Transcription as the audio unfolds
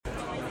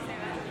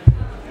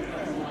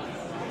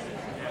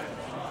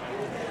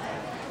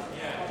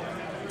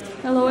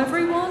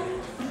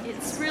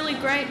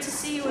great to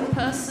see you in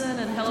person,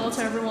 and hello to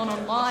everyone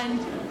online.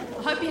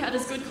 I hope you had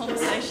as good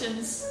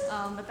conversations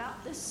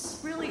about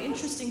this really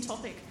interesting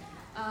topic,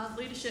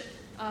 leadership.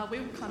 We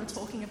were kind of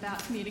talking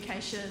about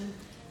communication,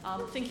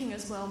 thinking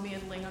as well, me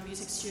and Ling are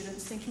music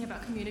students, thinking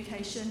about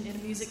communication in a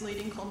music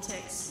leading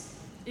context.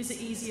 Is it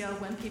easier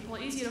when people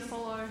are easier to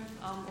follow,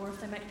 or if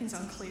they make things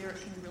unclear,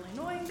 it can be really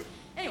annoying.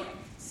 Anyway,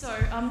 so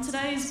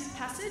today's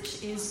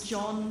passage is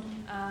John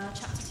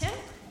chapter 10,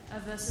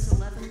 verses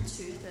 11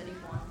 to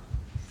 31.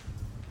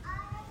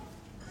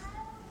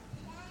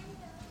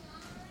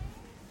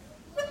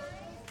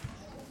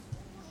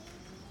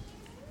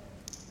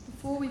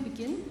 Before we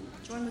begin,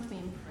 join with me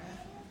in prayer.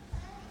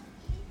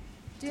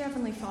 Dear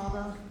Heavenly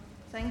Father,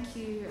 thank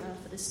you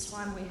for this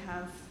time we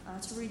have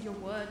to read your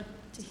word,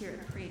 to hear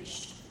it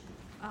preached.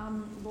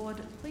 Lord,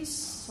 please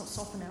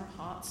soften our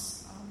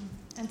hearts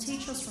and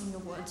teach us from your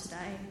word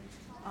today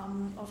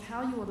of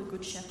how you are the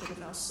good shepherd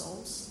of our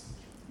souls.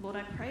 Lord,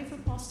 I pray for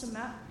Pastor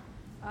Matt.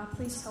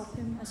 Please help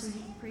him as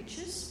he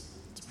preaches,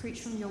 to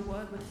preach from your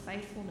word with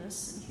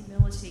faithfulness and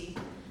humility.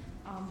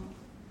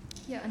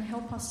 And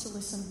help us to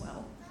listen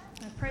well.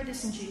 I pray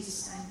this in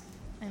Jesus'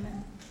 name.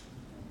 Amen.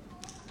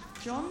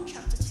 John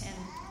chapter 10,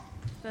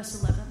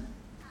 verse 11.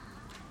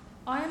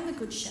 I am the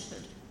good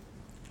shepherd.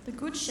 The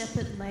good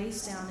shepherd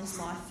lays down his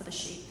life for the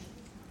sheep.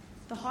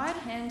 The hired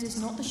hand is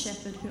not the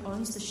shepherd who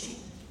owns the sheep.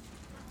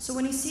 So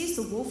when he sees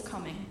the wolf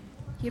coming,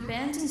 he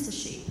abandons the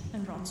sheep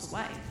and runs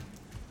away.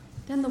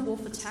 Then the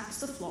wolf attacks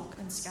the flock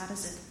and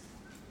scatters it.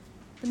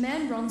 The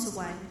man runs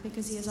away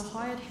because he has a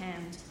hired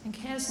hand and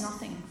cares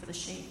nothing for the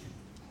sheep.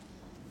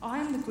 I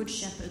am the good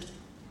shepherd.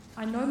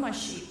 I know my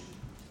sheep,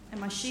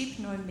 and my sheep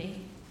know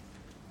me.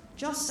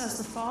 Just as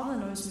the Father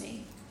knows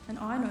me, and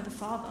I know the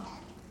Father,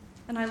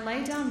 and I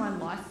lay down my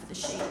life for the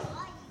sheep.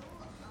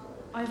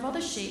 I have other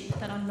sheep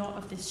that are not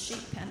of this sheep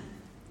pen.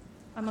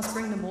 I must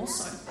bring them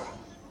also.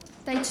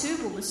 They too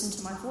will listen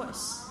to my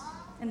voice,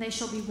 and they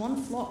shall be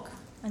one flock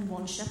and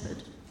one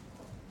shepherd.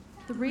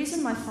 The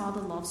reason my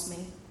Father loves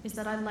me is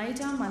that I lay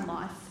down my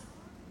life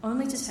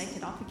only to take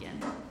it up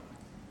again.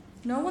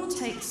 No one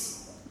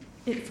takes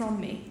it from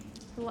me,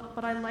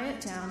 but I lay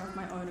it down of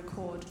my own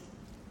accord.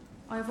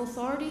 I have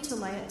authority to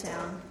lay it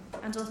down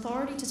and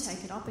authority to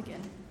take it up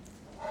again.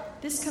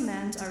 This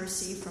command I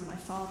received from my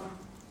Father.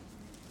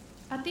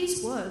 At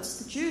these words,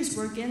 the Jews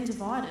were again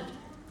divided.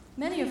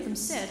 Many of them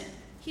said,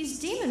 "He's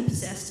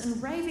demon-possessed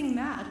and raving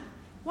mad.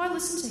 Why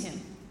listen to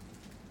him?"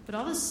 But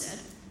others said,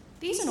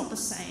 "These are not the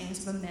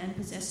sayings of a man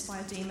possessed by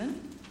a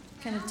demon.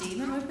 Can a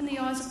demon open the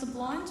eyes of the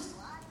blind?"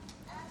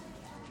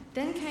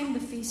 Then came the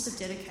feast of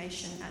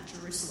dedication at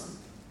Jerusalem.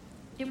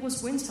 It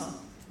was winter,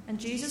 and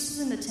Jesus was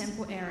in the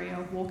temple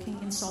area walking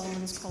in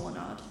Solomon's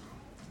colonnade.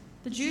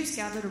 The Jews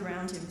gathered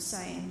around him,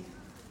 saying,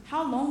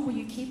 "How long will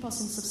you keep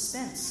us in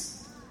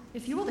suspense?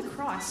 If you are the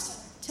Christ,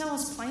 tell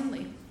us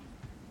plainly."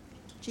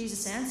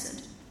 Jesus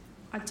answered,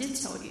 "I did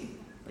tell you,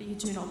 but you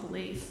do not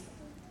believe.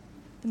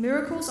 The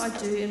miracles I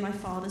do in my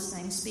Father's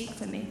name speak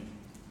for me,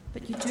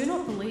 but you do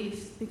not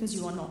believe because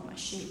you are not my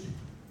sheep.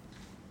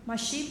 My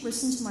sheep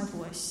listen to my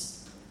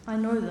voice. I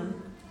know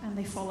them, and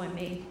they follow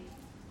me.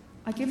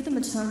 I give them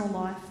eternal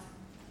life,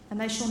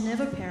 and they shall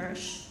never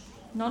perish.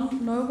 No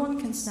one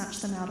can snatch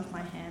them out of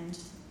my hand.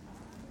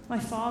 My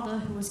Father,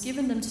 who has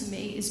given them to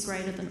me, is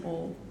greater than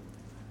all.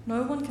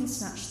 No one can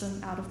snatch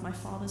them out of my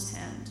Father's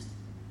hand.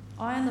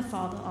 I and the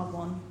Father are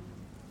one."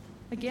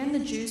 Again, the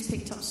Jews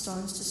picked up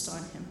stones to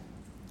stone him.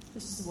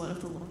 This is the word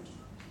of the Lord.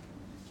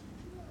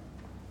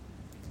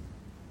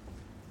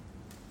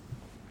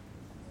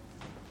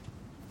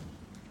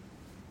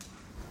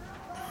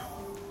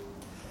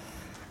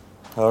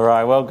 All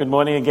right, well, good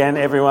morning again,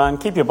 everyone.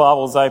 Keep your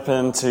Bibles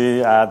open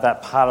to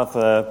that part of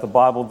the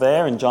Bible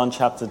there in John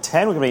chapter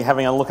 10. We're going to be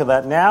having a look at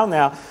that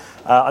now.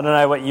 I don't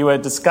know what you were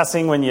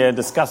discussing when you're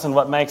discussing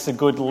what makes a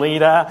good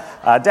leader.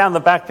 Down the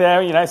back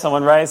there,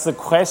 someone raised the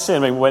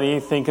question, what do you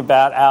think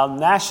about our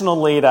national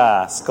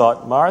leader,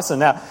 Scott Morrison?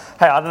 Now,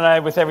 hey, I don't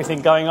know with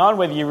everything going on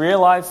whether you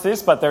realise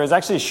this, but there is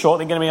actually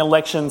shortly going to be an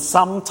election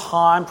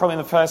sometime, probably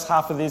in the first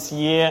half of this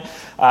year.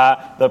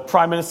 The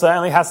Prime Minister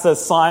only has to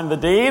sign the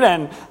deed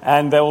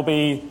and there will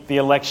be the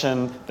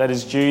election that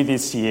is due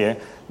this year.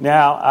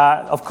 Now,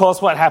 of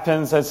course, what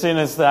happens as soon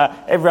as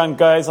everyone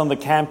goes on the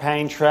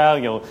campaign trail,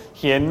 you'll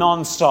hear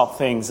non-stop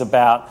things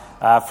about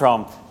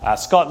from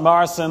Scott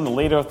Morrison, the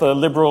leader of the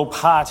Liberal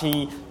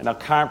Party and our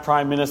current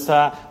Prime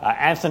Minister,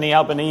 Anthony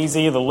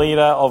Albanese, the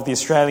leader of the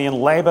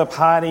Australian Labor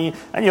Party,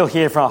 and you'll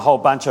hear from a whole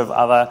bunch of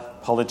other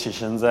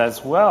politicians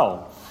as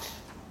well.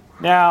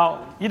 Now,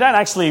 you don't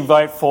actually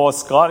vote for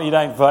Scott, you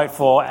don't vote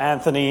for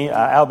Anthony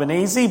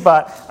Albanese,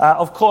 but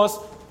of course,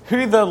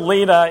 who the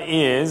leader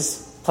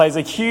is plays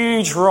a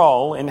huge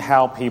role in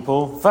how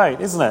people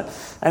vote, isn't it?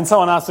 And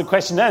someone asked the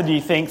question now, do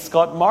you think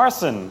Scott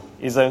Morrison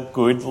is a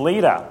good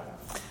leader?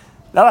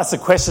 Now that's a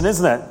question,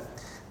 isn't it?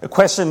 A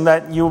question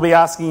that you'll be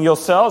asking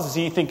yourselves as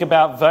you think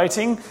about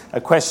voting, a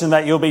question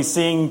that you'll be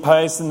seeing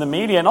posed in the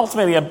media, and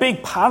ultimately a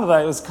big part of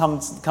that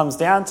comes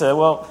down to,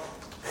 well,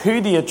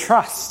 who do you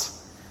trust?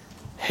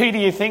 Who do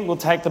you think will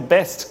take the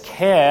best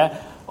care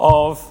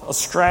of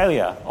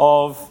Australia,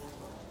 of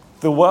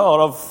the world,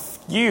 of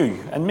you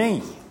and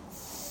me.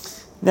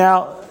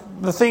 Now,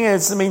 the thing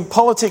is,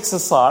 politics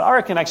aside, I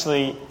reckon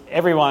actually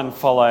everyone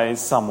follows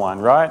someone,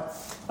 right?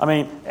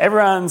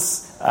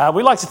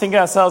 We like to think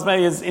of ourselves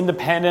maybe as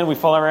independent, we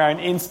follow our own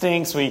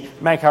instincts, we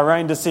make our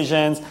own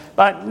decisions,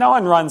 but no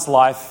one runs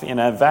life in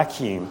a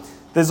vacuum.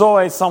 There's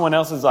always someone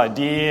else's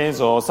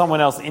ideas or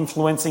someone else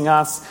influencing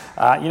us.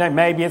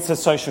 Maybe it's a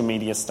social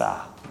media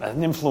star, an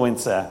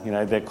influencer.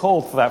 They're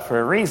called for that for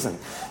a reason.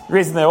 The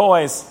reason they're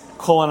always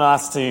calling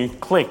us to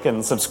click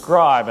and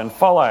subscribe and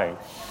follow.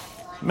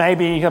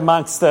 Maybe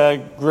amongst a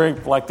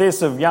group like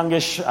this of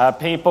youngish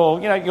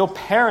people, your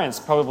parents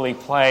probably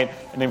played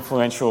an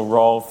influential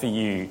role for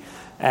you.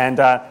 And,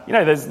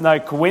 there's no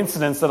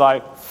coincidence that I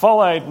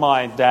followed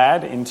my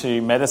dad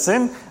into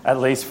medicine, at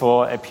least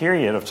for a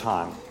period of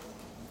time.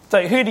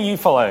 So who do you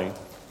follow?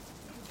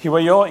 Who are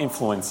your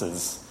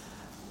influences?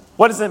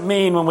 What does it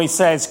mean when we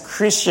say as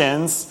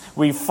Christians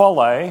we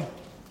follow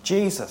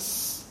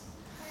Jesus?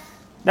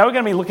 Now we're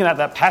going to be looking at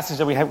that passage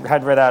that we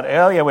had read out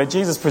earlier where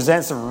Jesus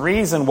presents a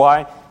reason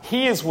why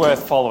he is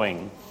worth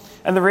following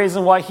and the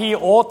reason why he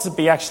ought to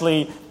be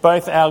actually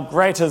both our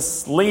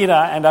greatest leader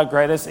and our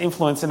greatest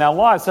influence in our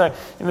lives. So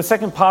in the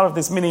second part of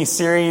this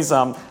mini-series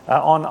on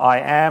I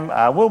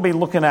Am, we'll be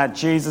looking at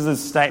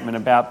Jesus' statement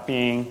about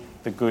being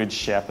the Good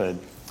Shepherd.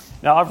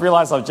 Now, I've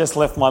realised I've just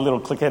left my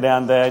little clicker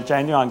down there.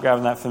 Jane, do you mind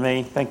grabbing that for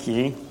me? Thank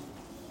you.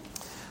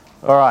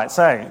 All right,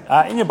 so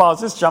in your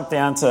Bibles, just jump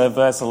down to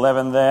verse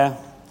 11 there.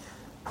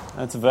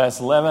 That's verse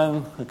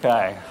 11.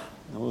 Okay,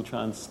 we'll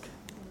try and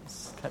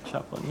catch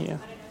up on here.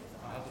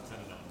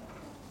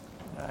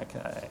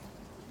 Okay.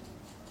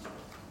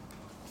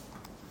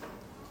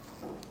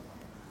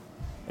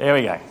 There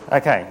we go.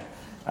 Okay,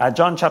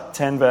 John chapter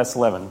 10, verse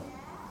 11.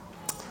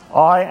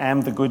 I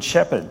am the Good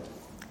Shepherd.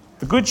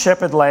 The good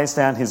shepherd lays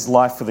down his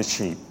life for the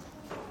sheep.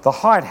 The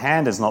hired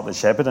hand is not the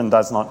shepherd and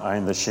does not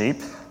own the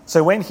sheep.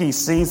 So when he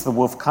sees the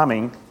wolf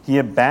coming, he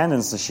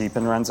abandons the sheep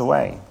and runs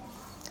away.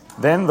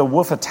 Then the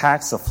wolf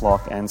attacks the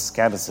flock and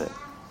scatters it.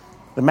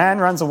 The man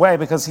runs away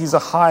because he's a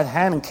hired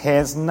hand and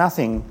cares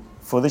nothing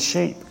for the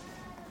sheep.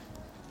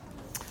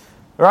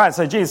 All right,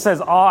 so Jesus says,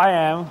 I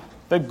am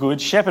the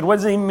good shepherd. What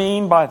does he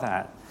mean by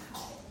that?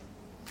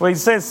 Well, he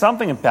says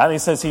something about it. He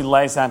says he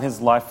lays down his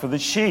life for the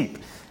sheep.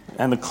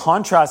 And the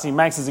contrast he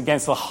makes is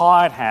against the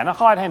hired hand. A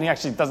hired hand, he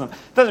actually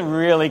doesn't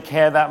really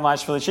care that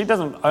much for the sheep,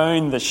 doesn't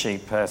own the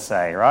sheep per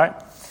se, right?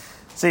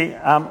 See,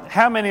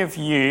 how many of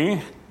you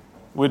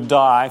would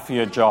die for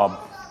your job,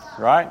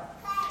 right?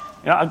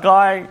 A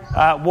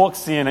guy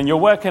walks in and you're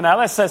working at,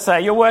 let's just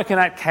say you're working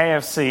at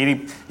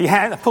KFC.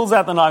 He pulls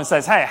out the knife and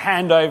says, hey,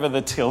 hand over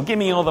the till. Give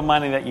me all the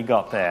money that you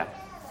got there.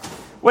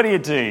 What do?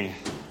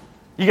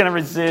 You're going to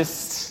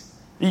resist.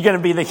 You're going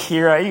to be the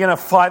hero. You're going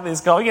to fight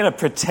this guy. You're going to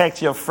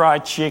protect your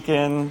fried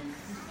chicken.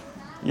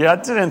 Yeah, I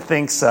didn't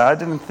think so.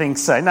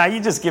 No, you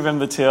just give him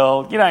the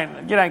till. You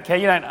don't care.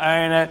 You don't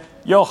own it.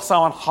 You're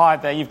someone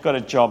hired there. You've got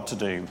a job to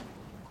do,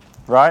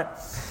 right?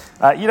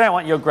 You don't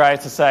want your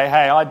grave to say,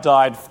 hey, I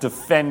died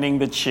defending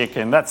the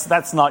chicken.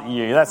 That's not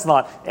you. That's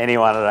not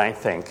anyone, I don't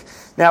think.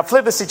 Now,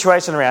 flip the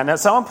situation around. Now,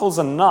 someone pulls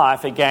a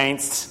knife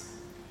against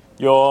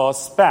your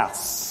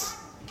spouse,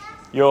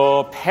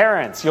 your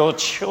parents, your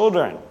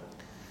children.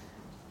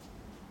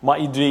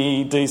 Might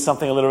you do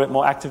something a little bit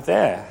more active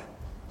there?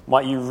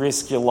 Might you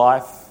risk your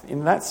life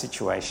in that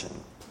situation?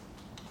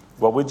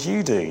 What would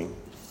you do?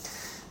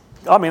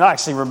 I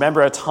actually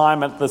remember a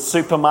time at the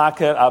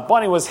supermarket.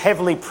 Bonnie was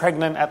heavily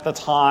pregnant at the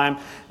time,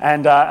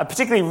 and a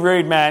particularly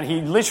rude man, he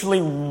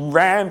literally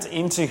rammed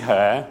into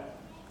her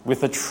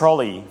with a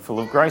trolley full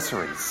of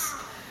groceries.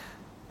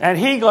 And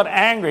he got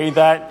angry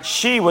that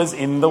she was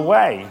in the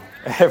way,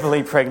 a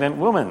heavily pregnant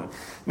woman.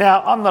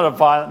 Now, I'm not a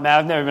violent man,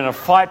 I've never been in a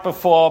fight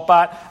before,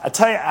 but I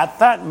tell you, at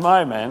that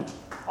moment,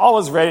 I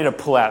was ready to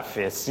pull out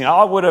fists.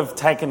 I would have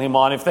taken him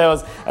on. If there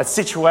was a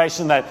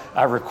situation that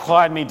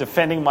required me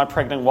defending my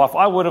pregnant wife,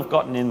 I would have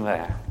gotten in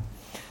there.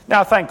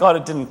 Now, thank God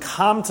it didn't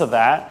come to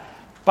that,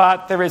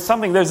 but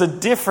there's a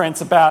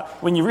difference about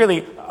when you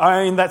really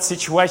own that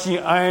situation, you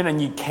own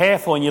and you care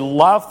for and you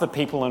love the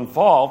people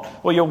involved,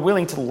 well, you're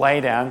willing to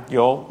lay down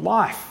your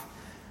life.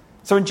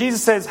 So when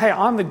Jesus says, hey,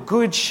 I'm the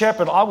good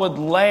shepherd, I would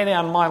lay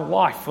down my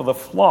life for the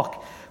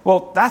flock.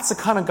 Well, that's the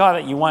kind of guy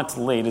that you want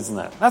to lead, isn't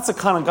it? That's the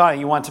kind of guy that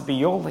you want to be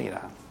your leader.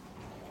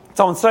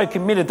 Someone so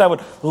committed they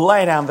would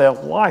lay down their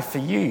life for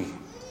you.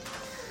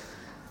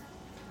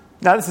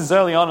 Now, this is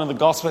early on in the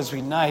gospel, as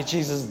we know,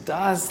 Jesus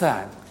does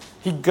that.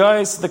 He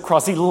goes to the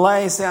cross. He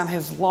lays down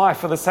his life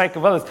for the sake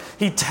of others.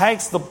 He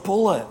takes the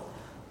bullet.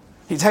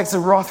 He takes the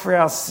wrath for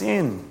our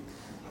sin.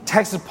 He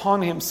takes it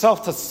upon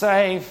himself to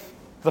save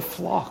the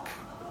flock.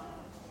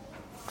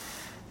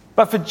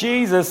 But for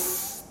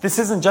Jesus, this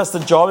isn't just a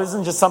job. It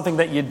isn't just something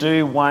that you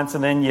do once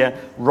and then you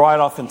ride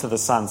off into the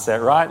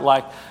sunset, right?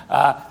 Like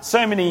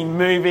so many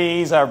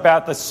movies are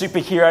about the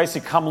superheroes who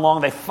come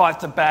along, they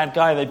fight the bad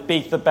guy, they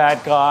beat the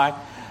bad guy,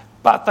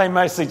 but they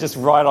mostly just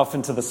ride off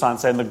into the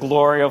sunset and the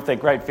glory of their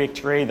great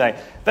victory. They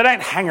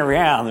don't hang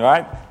around,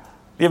 right?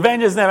 The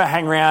Avengers never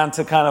hang around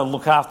to kind of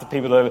look after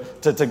people,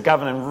 to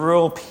govern and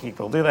rule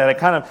people, do they? They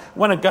kind of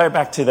want to go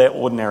back to their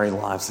ordinary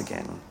lives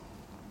again.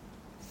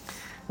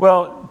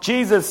 Well,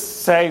 Jesus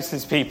saves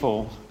his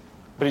people,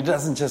 but he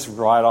doesn't just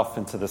ride off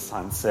into the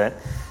sunset.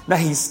 No,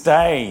 he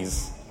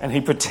stays and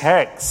he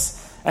protects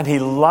and he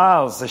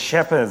loves the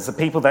shepherds, the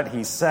people that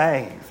he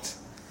saved.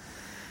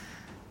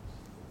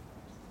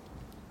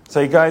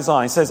 So he goes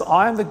on. He says,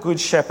 I am the good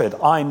shepherd.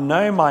 I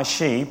know my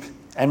sheep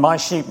and my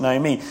sheep know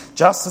me,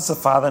 just as the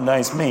Father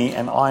knows me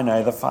and I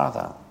know the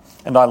Father.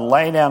 And I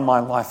lay down my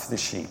life for the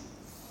sheep.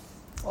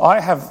 I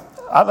have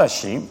other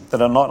sheep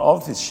that are not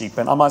of this sheep,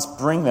 and I must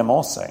bring them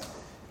also.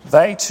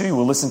 They too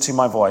will listen to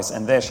my voice,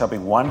 and there shall be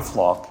one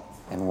flock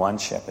and one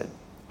shepherd.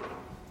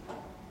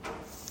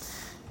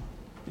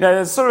 You know,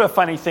 there's sort of a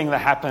funny thing that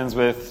happens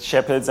with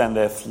shepherds and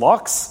their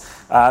flocks.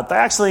 They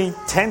actually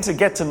tend to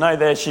get to know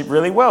their sheep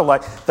really well.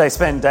 Like, they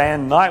spend day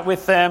and night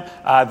with them.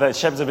 The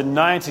shepherds have been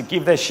known to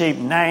give their sheep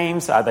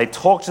names. They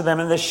talk to them,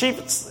 and the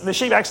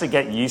sheep actually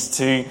get used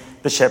to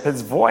the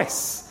shepherd's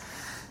voice.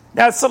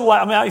 Now, it's sort of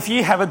like, I mean, if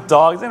you have a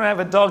dog, does anyone have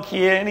a dog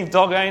here? Any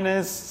dog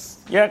owners?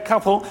 Yeah, a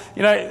couple.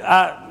 You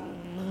know,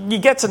 you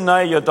get to know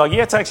your dog. You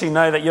get to actually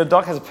know that your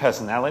dog has a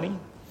personality.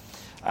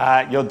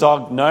 Your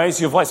dog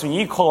knows your voice. When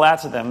you call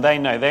out to them, they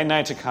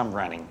know to come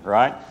running,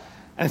 right?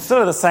 And it's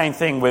sort of the same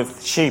thing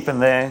with sheep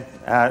and the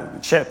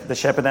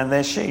shepherd and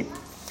their sheep.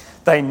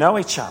 They know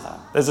each other.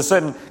 There's a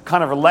certain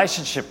kind of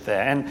relationship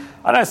there. And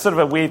I know it's sort of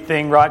a weird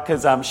thing, right?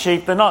 Because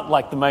sheep, they're not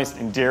like the most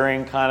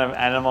endearing kind of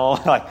animal.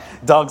 Like,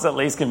 dogs at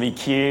least can be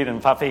cute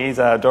and puppies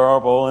are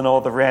adorable and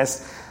all the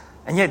rest.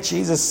 And yet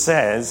Jesus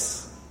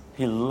says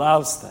he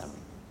loves them.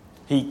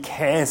 He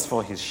cares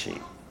for his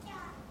sheep.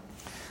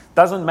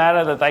 Doesn't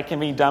matter that they can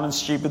be dumb and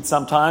stupid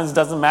sometimes.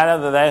 Doesn't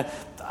matter that they're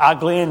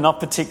ugly and not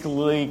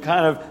particularly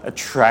kind of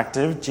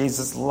attractive.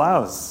 Jesus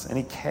loves and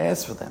he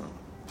cares for them.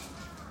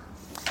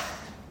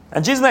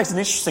 And Jesus makes an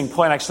interesting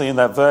point actually in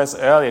that verse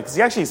earlier, because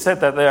he actually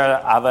said that there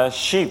are other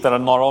sheep that are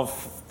not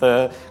of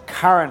the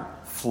current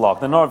flock.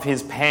 They're not of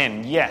his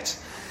pen yet.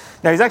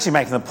 Now, he's actually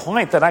making the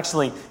point that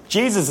actually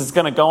Jesus is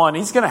going to go on.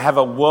 He's going to have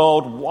a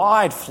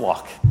worldwide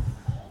flock.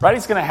 Right?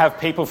 He's going to have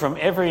people from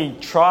every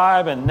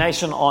tribe and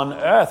nation on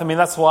earth. I mean,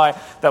 that's why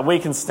that we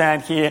can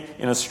stand here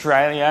in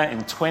Australia in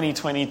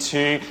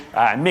 2022,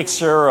 a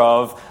mixture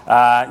of,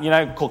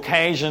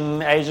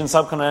 Caucasian, Asian,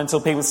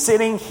 subcontinental people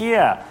sitting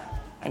here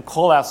and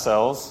call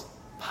ourselves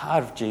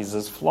part of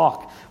Jesus'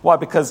 flock. Why?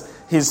 Because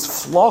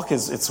his flock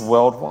it's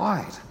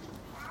worldwide.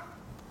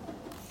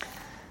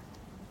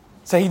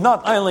 So he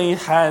not only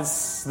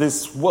has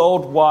this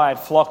worldwide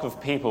flock of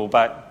people,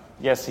 but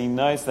yes, he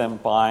knows them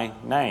by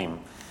name.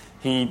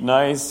 He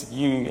knows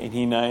you and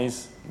he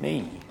knows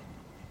me.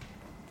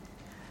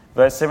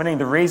 Verse 17,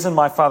 the reason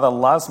my Father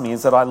loves me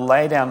is that I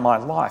lay down my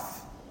life,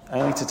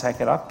 only to take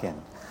it up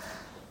again.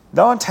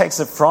 No one takes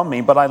it from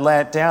me, but I lay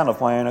it down of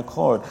my own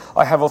accord.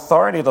 I have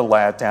authority to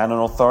lay it down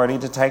and authority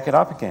to take it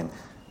up again.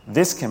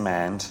 This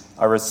command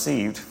I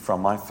received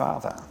from my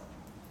Father.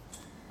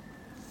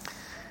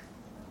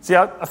 See,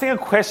 I think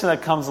a question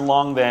that comes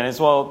along then is,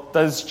 well,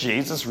 does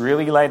Jesus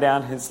really lay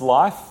down his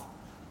life?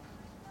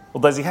 Or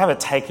does he have it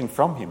taken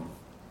from him?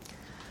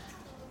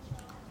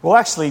 Well,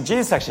 actually,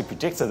 Jesus actually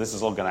predicted this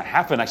is all going to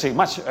happen. Actually,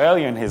 much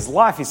earlier in his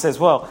life, he says,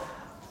 well,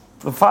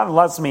 the Father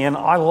loves me and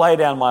I lay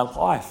down my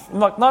life. And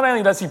not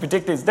only does he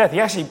predict his death, he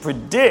actually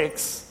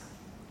predicts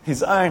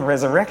his own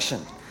resurrection.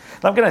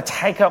 And I'm going to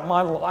take up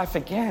my life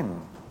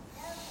again.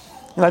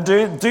 And I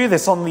do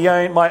this on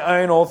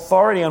my own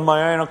authority, on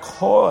my own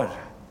accord,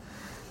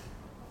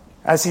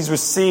 as he's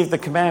received the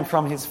command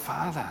from his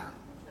Father.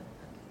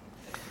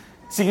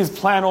 See, his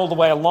plan all the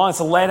way along is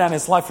to lay down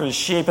his life for his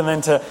sheep and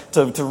then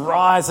to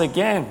rise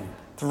again.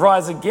 To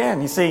rise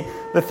again. You see,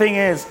 the thing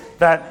is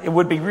that it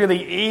would be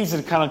really easy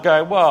to kind of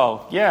go,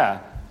 well, yeah,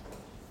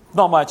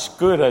 not much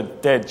good a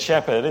dead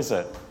shepherd, is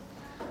it?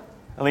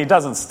 And he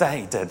doesn't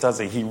stay dead, does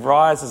he? He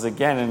rises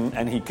again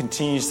and he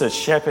continues to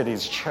shepherd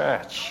his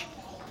church.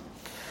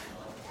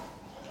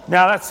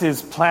 Now, that's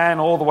his plan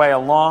all the way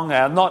along.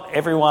 Now, not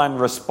everyone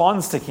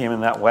responds to him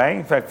in that way.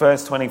 In fact,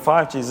 verse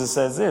 25, Jesus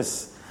says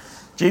this.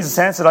 Jesus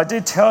answered, I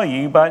did tell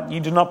you, but you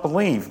do not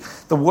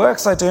believe. The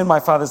works I do in my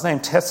Father's name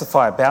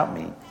testify about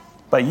me,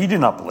 but you do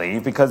not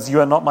believe because you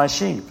are not my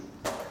sheep.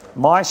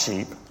 My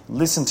sheep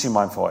listen to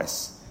my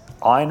voice.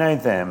 I know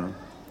them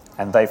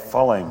and they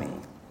follow me.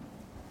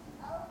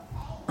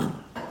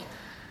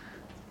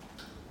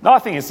 Now, I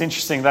think it's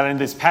interesting that in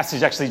this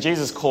passage, actually,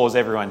 Jesus calls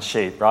everyone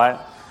sheep, right?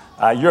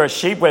 You're a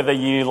sheep whether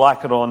you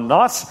like it or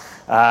not.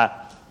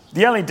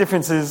 The only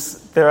difference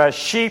is there are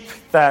sheep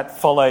that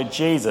follow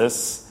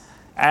Jesus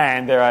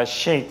and there are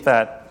sheep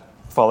that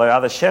follow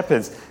other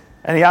shepherds.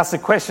 And he asks the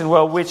question,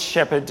 well, which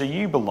shepherd do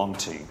you belong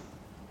to?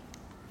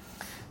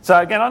 So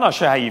again, I'm not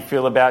sure how you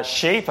feel about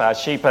sheep.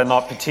 Sheep are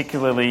not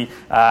particularly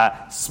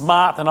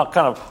smart. They're not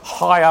kind of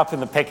high up in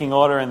the pecking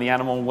order in the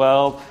animal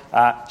world.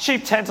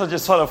 Sheep tend to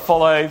just sort of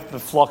follow the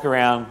flock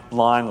around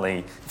blindly.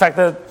 In fact,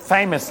 they're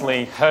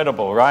famously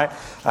herdable, right?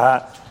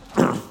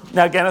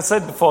 Now, again, I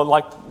said before,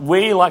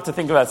 we like to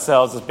think of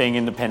ourselves as being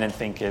independent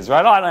thinkers,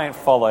 right? I don't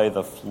follow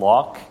the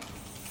flock.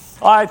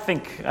 I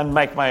think and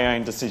make my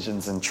own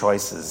decisions and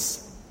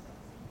choices.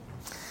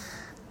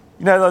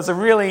 There was a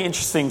really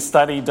interesting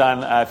study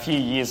done a few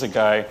years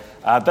ago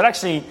that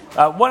actually,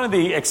 one of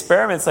the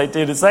experiments they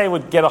did is they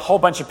would get a whole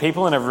bunch of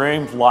people in a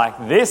room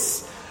like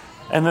this,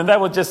 and then they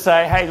would just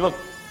say, hey, look,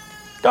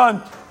 go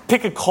and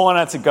pick a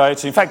corner to go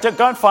to. In fact,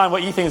 go and find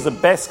what you think is the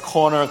best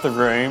corner of the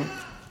room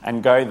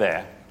and go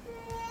there.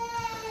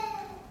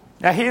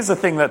 Now, here's the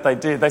thing that they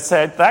did. They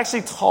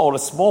actually told a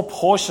small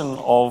portion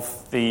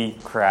of the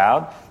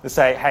crowd to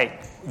say, hey,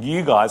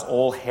 you guys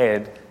all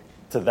head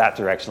to that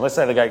direction. Let's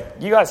say they go,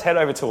 you guys head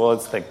over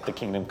towards the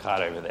kingdom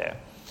card over there.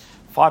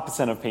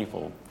 5% of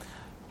people.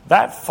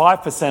 That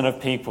 5%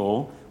 of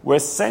people were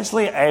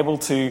essentially able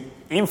to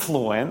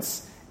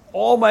influence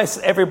almost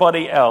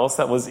everybody else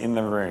that was in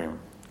the room,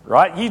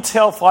 right? You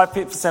tell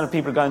 5% of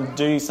people to go and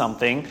do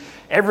something,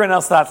 everyone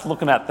else starts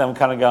looking at them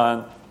kind of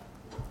going,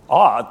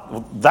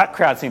 well, that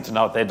crowd seems to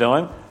know what they're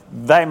doing.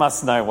 They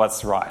must know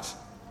what's right.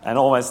 And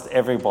almost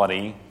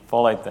everybody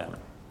followed them.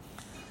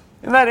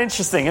 Isn't that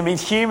interesting? I mean,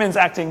 humans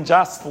acting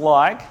just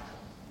like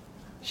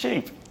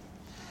sheep.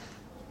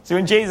 So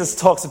when Jesus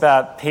talks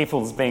about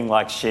people as being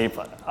like sheep,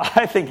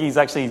 I think he's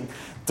actually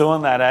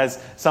doing that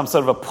as some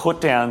sort of a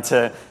put down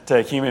to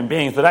human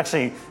beings, but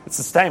actually it's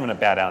a statement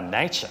about our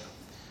nature.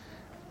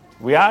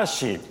 We are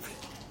sheep.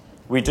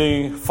 We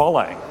do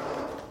follow.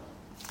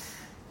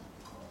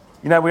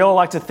 We all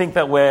like to think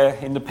that we're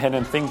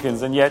independent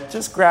thinkers, and yet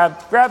just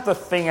grab the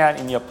thing out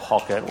in your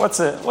pocket.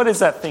 What is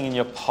that thing in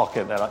your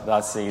pocket that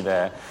I see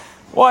there?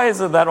 Why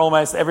is it that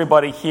almost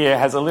everybody here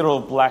has a little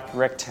black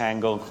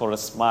rectangle called a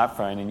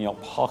smartphone in your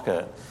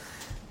pocket?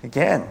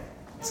 Again,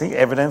 see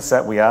evidence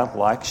that we are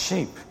like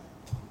sheep.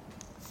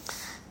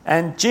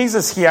 And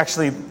Jesus, he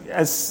actually,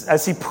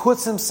 as he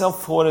puts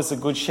himself forward as a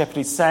good shepherd,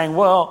 he's saying,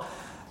 well,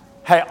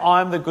 hey,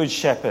 I'm the good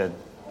shepherd.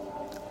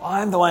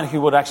 I'm the one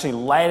who would actually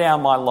lay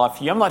down my life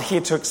for you. I'm not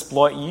here to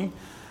exploit you.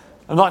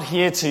 I'm not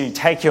here to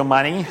take your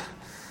money.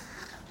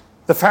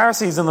 The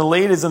Pharisees and the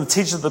leaders and the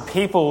teachers of the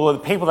people were the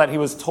people that he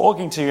was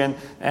talking to,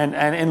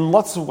 and in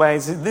lots of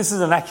ways, this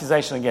is an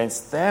accusation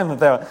against them that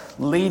they were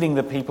leading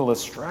the people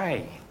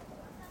astray.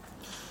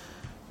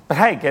 But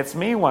hey, it gets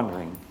me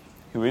wondering,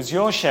 who is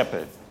your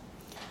shepherd?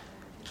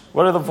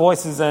 What are the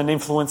voices and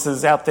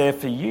influences out there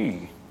for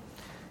you?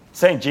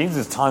 Say in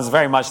Jesus' times,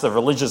 very much the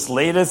religious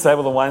leaders, they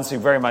were the ones who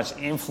very much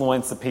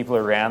influenced the people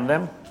around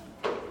them.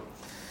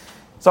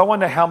 So I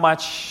wonder how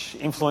much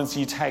influence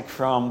you take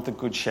from the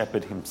Good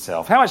Shepherd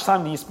himself. How much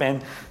time do you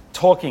spend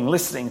talking,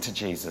 listening to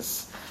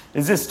Jesus?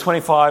 Is this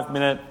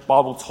 25-minute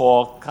Bible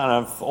talk kind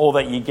of all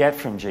that you get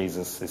from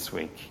Jesus this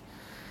week?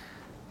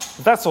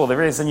 If that's all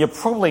there is, then you're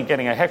probably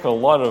getting a heck of a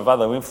lot of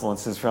other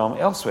influences from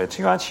elsewhere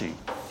too, aren't you?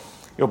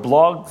 Your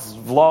blogs,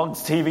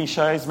 vlogs, TV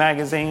shows,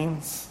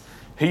 magazines,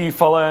 who you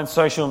follow on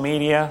social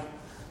media.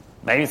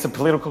 Maybe it's a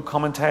political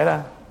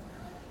commentator.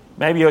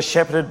 Maybe you're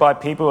shepherded by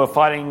people who are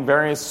fighting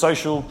various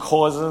social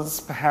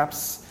causes,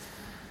 perhaps.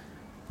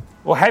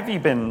 Or have you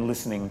been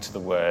listening to the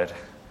word?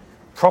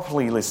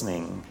 Properly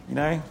listening,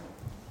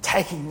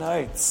 taking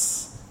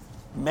notes,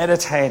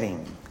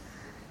 meditating,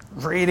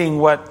 reading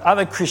what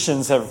other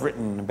Christians have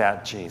written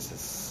about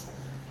Jesus.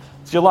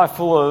 Is your life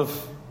full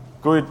of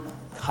good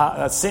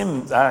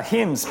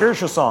hymns,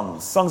 spiritual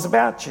songs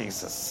about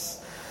Jesus?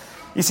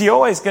 You see, you're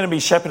always going to be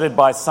shepherded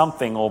by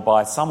something or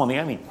by someone. The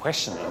only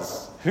question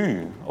is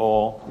who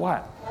or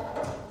what.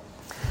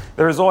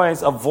 There is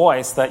always a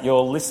voice that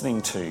you're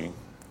listening to,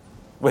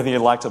 whether you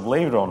like to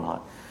believe it or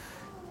not.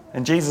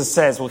 And Jesus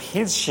says, well,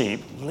 his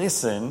sheep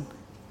listen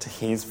to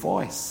his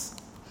voice.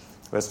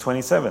 Verse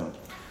 27,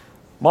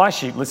 my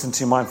sheep listen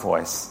to my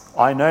voice.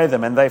 I know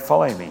them and they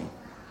follow me.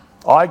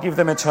 I give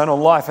them eternal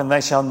life and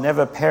they shall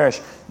never perish.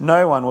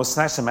 No one will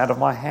snatch them out of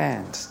my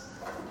hand.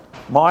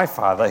 My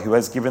Father, who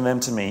has given them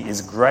to me,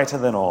 is greater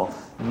than all.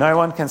 No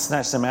one can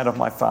snatch them out of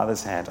my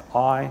Father's hand.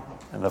 I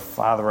and the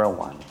Father are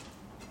one.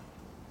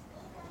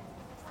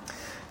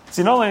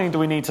 See, not only do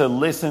we need to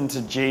listen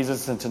to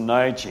Jesus and to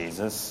know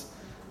Jesus,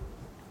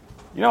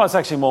 you know what's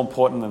actually more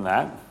important than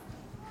that?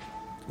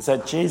 Is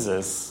that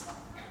Jesus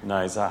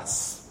knows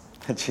us.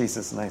 That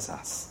Jesus knows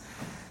us.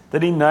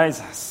 That he knows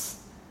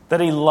us. That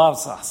he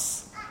loves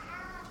us.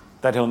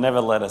 That he'll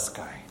never let us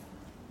go.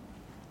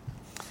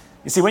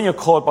 You see, when you're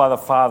called by the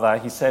Father,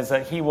 he says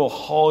that he will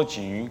hold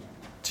you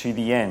to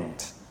the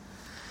end.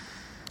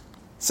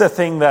 It's a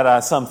thing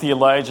that some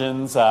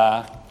theologians,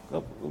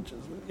 we'll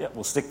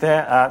stick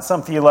there.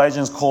 Some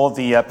theologians call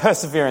the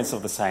perseverance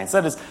of the saints.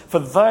 That is, for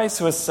those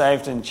who are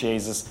saved in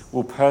Jesus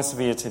will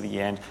persevere to the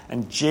end,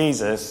 and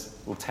Jesus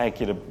will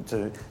take you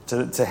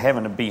to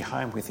heaven and be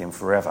home with him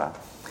forever.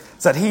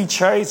 So that he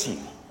chose you,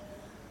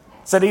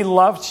 so that he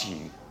loved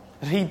you,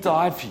 that he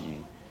died for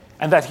you,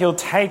 and that he'll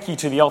take you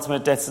to the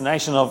ultimate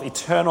destination of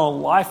eternal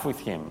life with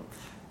him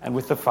and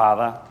with the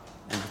Father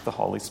and with the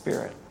Holy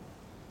Spirit.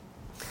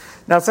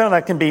 Now, some of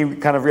that can be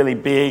kind of really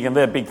big, and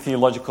they're big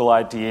theological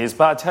ideas,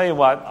 but I tell you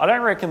what, I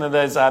don't reckon that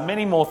there's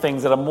many more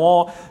things that are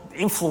more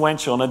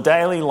influential in a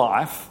daily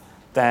life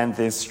than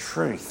this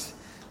truth.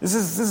 This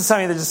is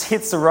something that just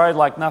hits the road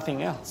like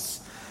nothing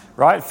else,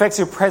 right? It affects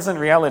your present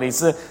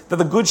realities, that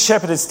the Good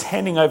Shepherd is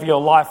tending over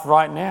your life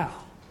right now.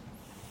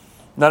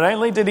 Not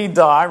only did he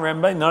die,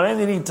 remember, not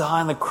only did he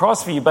die on the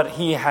cross for you, but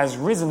he has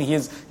risen. He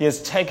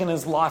has taken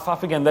his life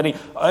up again, that he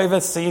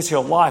oversees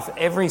your life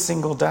every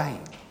single day.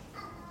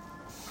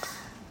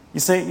 You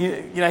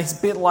see, he's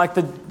a bit like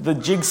the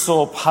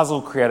jigsaw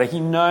puzzle creator. He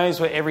knows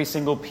where every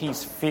single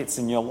piece fits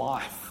in your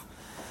life.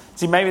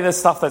 See, maybe there's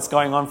stuff that's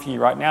going on for you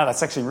right now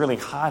that's actually really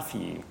hard for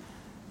you.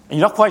 And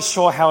you're not quite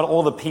sure how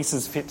all the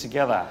pieces fit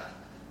together.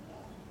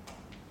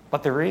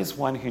 But there is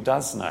one who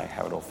does know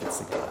how it all fits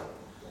together.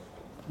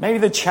 Maybe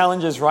the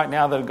challenges right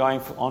now that are going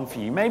on for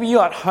you. Maybe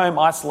you're at home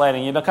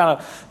isolating. You're kind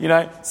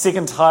of, sick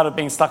and tired of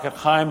being stuck at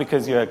home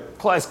because you're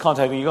close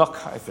contact and you got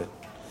COVID.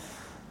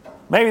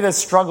 Maybe there's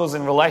struggles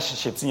in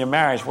relationships, in your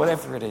marriage,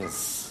 whatever it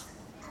is.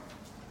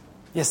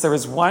 Yes, there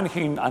is one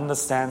who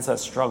understands that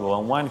struggle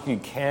and one who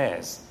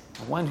cares,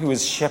 and one who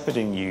is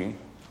shepherding you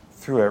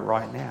through it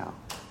right now.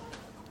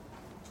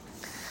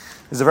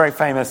 There's a very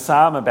famous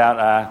psalm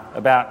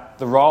about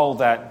the role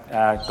that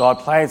God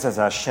plays as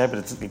our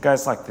shepherd. It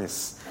goes like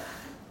this.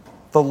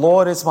 The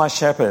Lord is my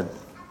shepherd,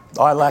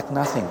 I lack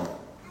nothing.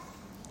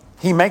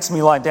 He makes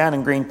me lie down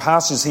in green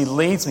pastures. He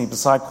leads me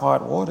beside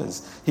quiet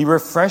waters. He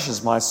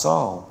refreshes my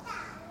soul.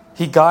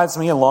 He guides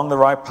me along the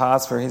right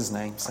paths for his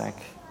name's sake.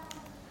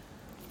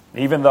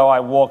 Even though I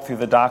walk through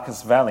the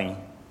darkest valley,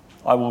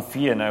 I will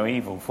fear no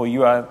evil, for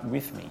you are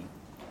with me.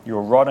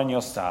 Your rod and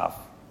your staff,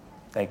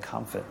 they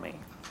comfort me.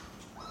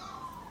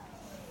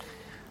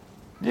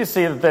 Do you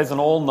see that there's an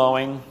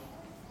all-knowing,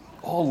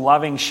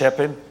 all-loving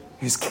shepherd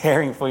who's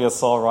caring for your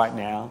soul right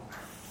now?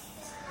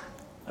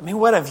 I mean,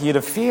 what have you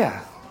to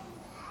fear?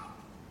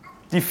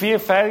 Do you fear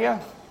failure?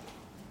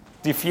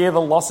 Do you fear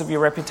the loss of your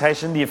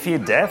reputation? Do you fear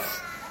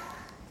death?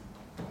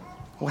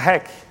 Well,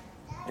 heck,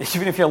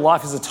 even if your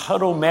life is a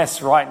total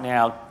mess right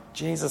now,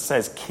 Jesus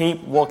says,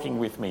 keep walking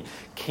with me,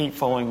 keep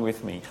following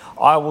with me.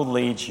 I will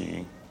lead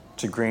you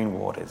to green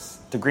waters,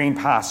 to green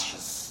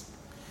pastures.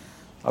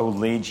 I will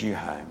lead you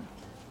home.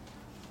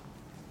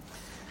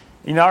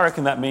 I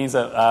reckon that means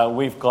that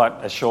we've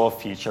got a sure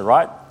future,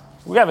 right?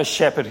 We have a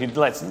shepherd who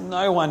lets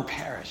no one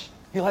perish.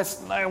 He lets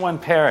no one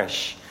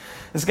perish.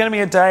 There's going to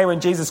be a day when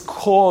Jesus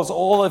calls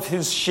all of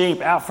his sheep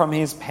out from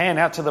his pen,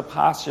 out to the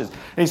pastures. And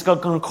he's going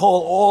to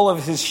call all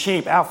of his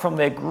sheep out from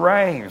their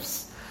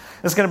graves.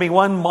 There's going to be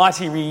one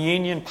mighty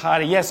reunion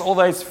party. Yes, all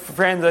those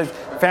friends, those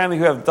family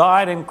who have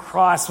died in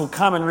Christ will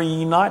come and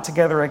reunite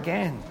together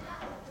again.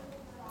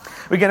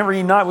 We're going to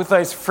reunite with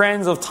those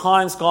friends of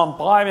times gone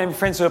by, maybe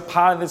friends who are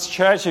part of this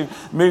church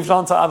who've moved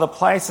on to other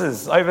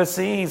places,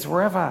 overseas,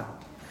 wherever.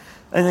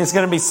 And there's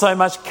going to be so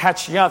much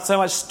catching up, so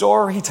much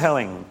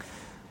storytelling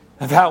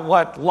about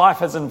what life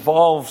has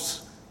involved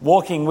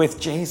walking with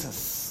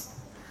Jesus.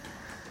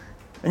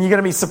 And you're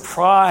going to be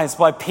surprised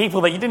by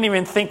people that you didn't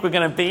even think were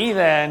going to be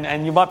there,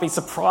 and you might be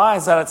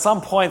surprised that at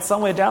some point,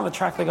 somewhere down the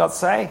track, they got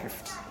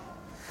saved.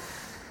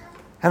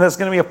 And there's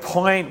going to be a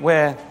point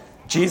where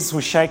Jesus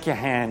will shake your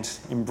hand,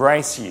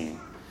 embrace you,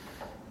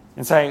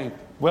 and say,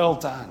 well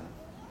done,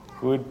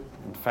 good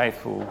and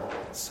faithful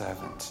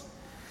servant.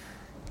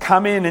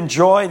 Come in,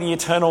 enjoy the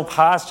eternal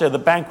pasture, the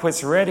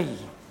banquet's ready.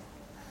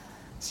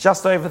 It's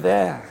just over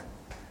there.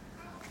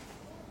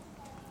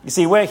 You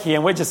see, we're here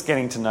and we're just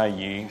getting to know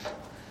you.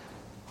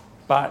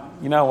 But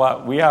you know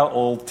what? We are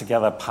all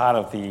together part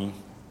of the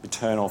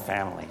eternal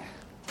family.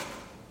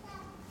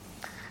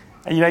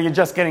 And you're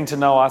just getting to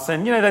know us.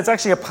 And there's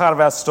actually a part of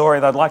our story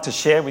that I'd like to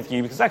share with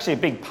you, because it's actually a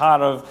big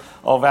part of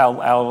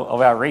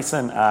our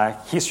recent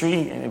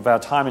history, of our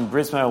time in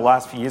Brisbane over the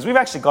last few years. We've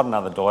actually got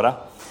another daughter.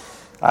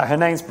 Her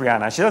name's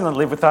Brianna. She doesn't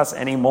live with us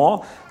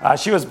anymore.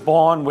 She was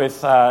born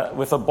with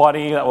a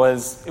body that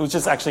was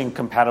just actually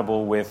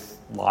incompatible with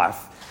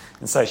life.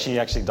 And so she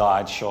actually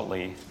died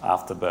shortly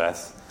after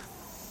birth.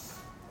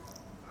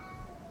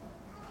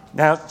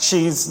 Now,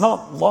 she's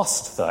not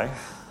lost, though.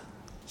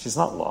 She's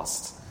not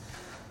lost.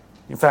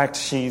 In fact,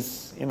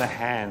 she's in the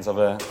hands of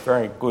a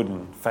very good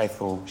and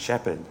faithful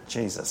shepherd,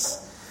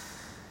 Jesus.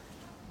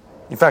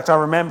 In fact, I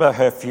remember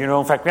her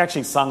funeral. In fact, we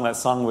actually sung that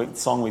song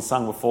we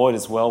sung before, It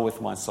Is Well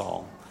With My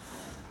Soul.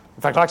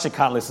 In fact, I actually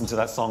can't listen to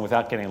that song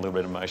without getting a little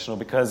bit emotional,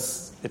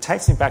 because it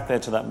takes me back there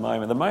to that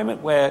moment, the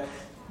moment where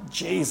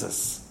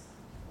Jesus,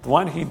 the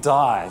one who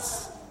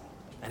dies,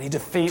 and he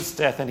defeats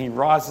death and he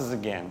rises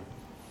again.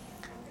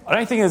 I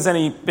don't think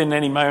there's been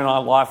any moment in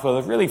our life where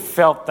I've really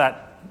felt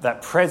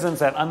that presence,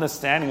 that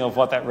understanding of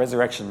what that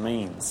resurrection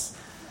means.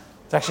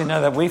 To actually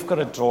know that we've got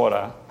a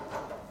daughter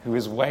who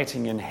is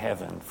waiting in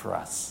heaven for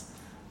us.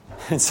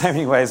 In so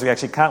many ways, we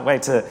actually can't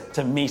wait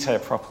to meet her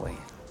properly.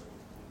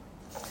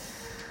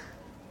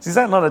 Is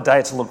that not a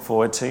day to look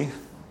forward to?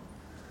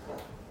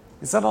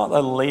 Is that not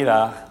a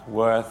leader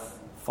worth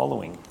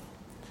following?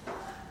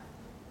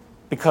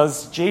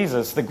 Because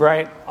Jesus, the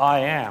great I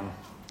am,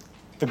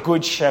 the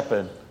good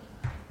shepherd,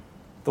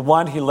 the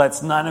one who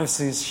lets none of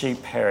his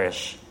sheep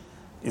perish,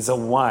 is the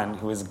one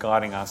who is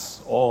guiding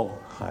us all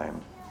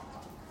home.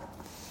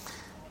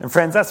 And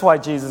friends, that's why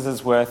Jesus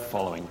is worth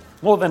following.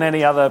 More than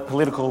any other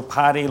political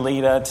party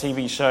leader,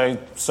 TV show,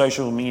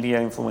 social media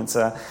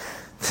influencer.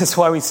 That's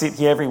why we sit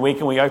here every week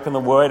and we open the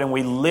Word and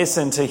we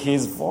listen to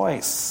his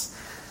voice.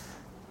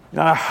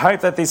 I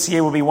hope that this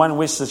year will be one in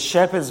which the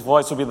shepherd's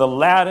voice will be the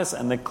loudest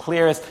and the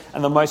clearest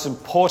and the most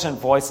important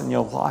voice in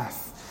your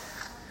life.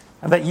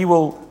 And that you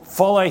will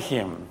follow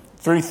him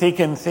through thick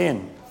and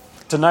thin.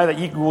 To know that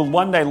you will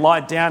one day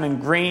lie down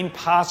in green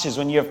pastures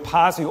when you have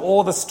passed through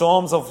all the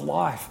storms of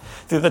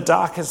life, through the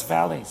darkest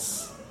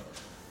valleys.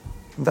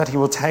 And that he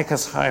will take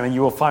us home and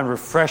you will find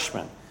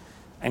refreshment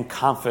and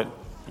comfort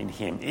in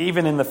him,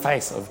 even in the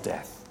face of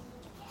death.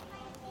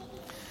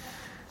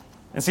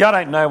 And see, I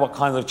don't know what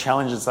kinds of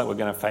challenges that we're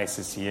going to face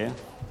this year.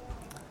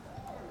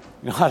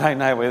 I don't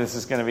know whether this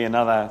is going to be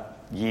another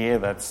year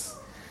that's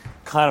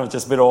kind of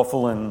just a bit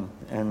awful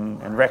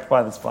and wrecked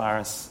by this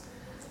virus.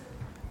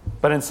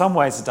 But in some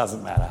ways it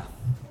doesn't matter,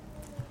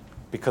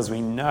 because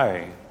we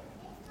know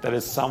that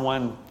there's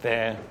someone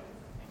there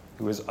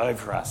who is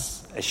over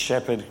us, a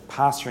shepherd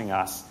pastoring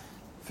us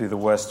through the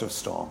worst of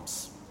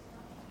storms.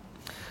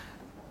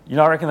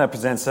 I reckon that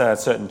presents a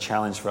certain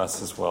challenge for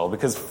us as well,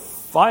 because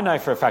I know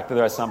for a fact that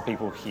there are some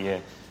people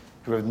here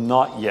who have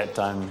not yet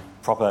done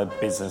proper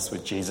business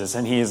with Jesus,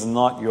 and he is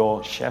not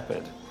your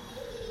shepherd.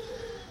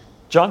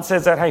 John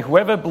says that, hey,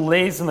 whoever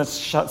believes in the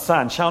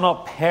Son shall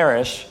not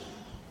perish,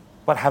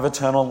 but have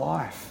eternal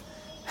life.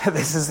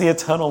 This is the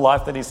eternal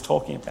life that he's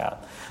talking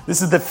about.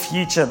 This is the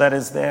future that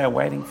is there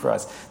waiting for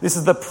us. This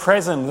is the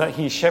present that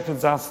he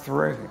shepherds us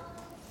through.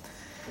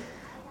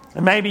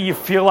 And maybe you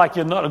feel like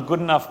you're not a good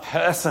enough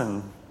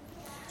person,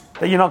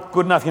 that you're not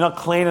good enough, you're not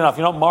clean enough,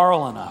 you're not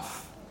moral enough.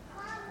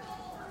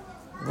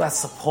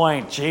 That's the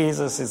point.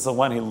 Jesus is the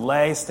one who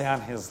lays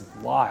down his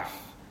life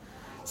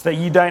so that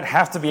you don't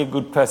have to be a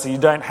good person, you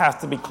don't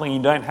have to be clean,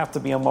 you don't have to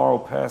be a moral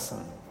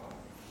person.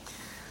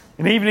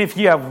 And even if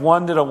you have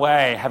wandered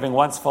away, having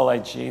once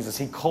followed Jesus,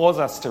 he calls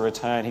us to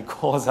return. He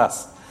calls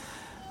us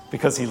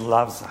because he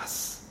loves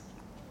us.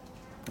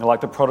 And like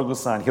the prodigal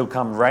son, he'll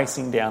come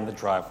racing down the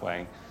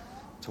driveway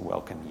to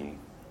welcome you.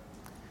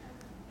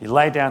 He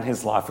laid down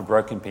his life for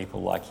broken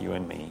people like you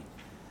and me,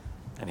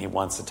 and he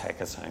wants to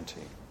take us home too.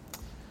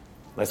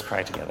 Let's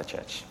pray together,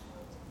 church.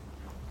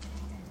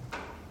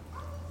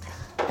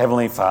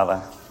 Heavenly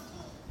Father,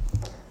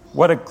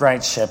 what a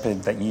great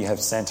shepherd that you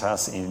have sent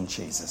us in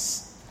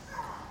Jesus.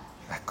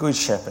 A good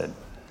shepherd.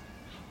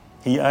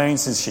 He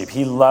owns his sheep.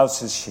 He loves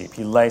his sheep.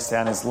 He lays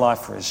down his life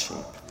for his sheep.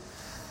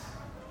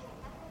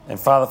 And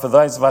Father, for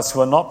those of us who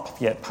are not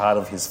yet part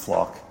of his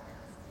flock,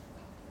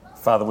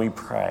 Father, we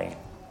pray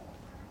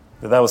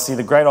that they will see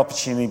the great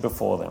opportunity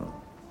before them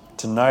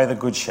to know the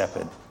good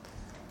shepherd,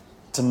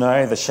 to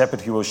know the shepherd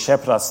who will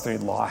shepherd us through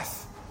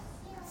life,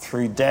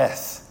 through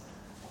death,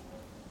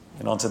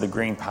 and onto the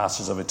green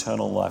pastures of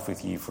eternal life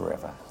with you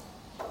forever.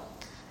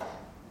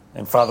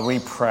 And Father, we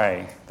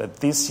pray that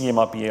this year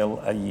might be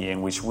a year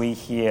in which we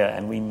hear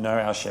and we know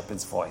our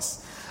shepherd's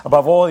voice.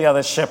 Above all the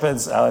other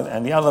shepherds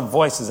and the other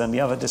voices and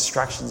the other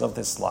distractions of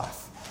this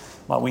life,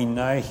 might we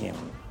know him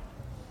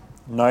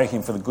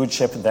for the good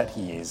shepherd that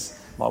he is.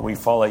 Might we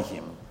follow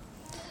him.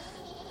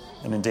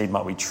 And indeed,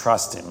 might we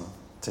trust him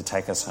to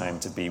take us home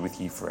to be with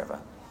you forever.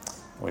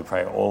 And we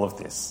pray all of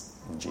this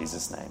in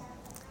Jesus' name.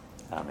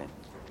 Amen.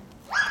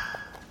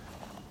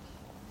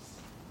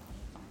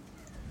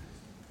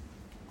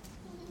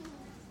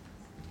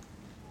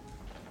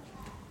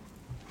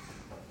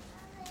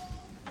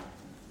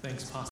 Thanks, Pastor.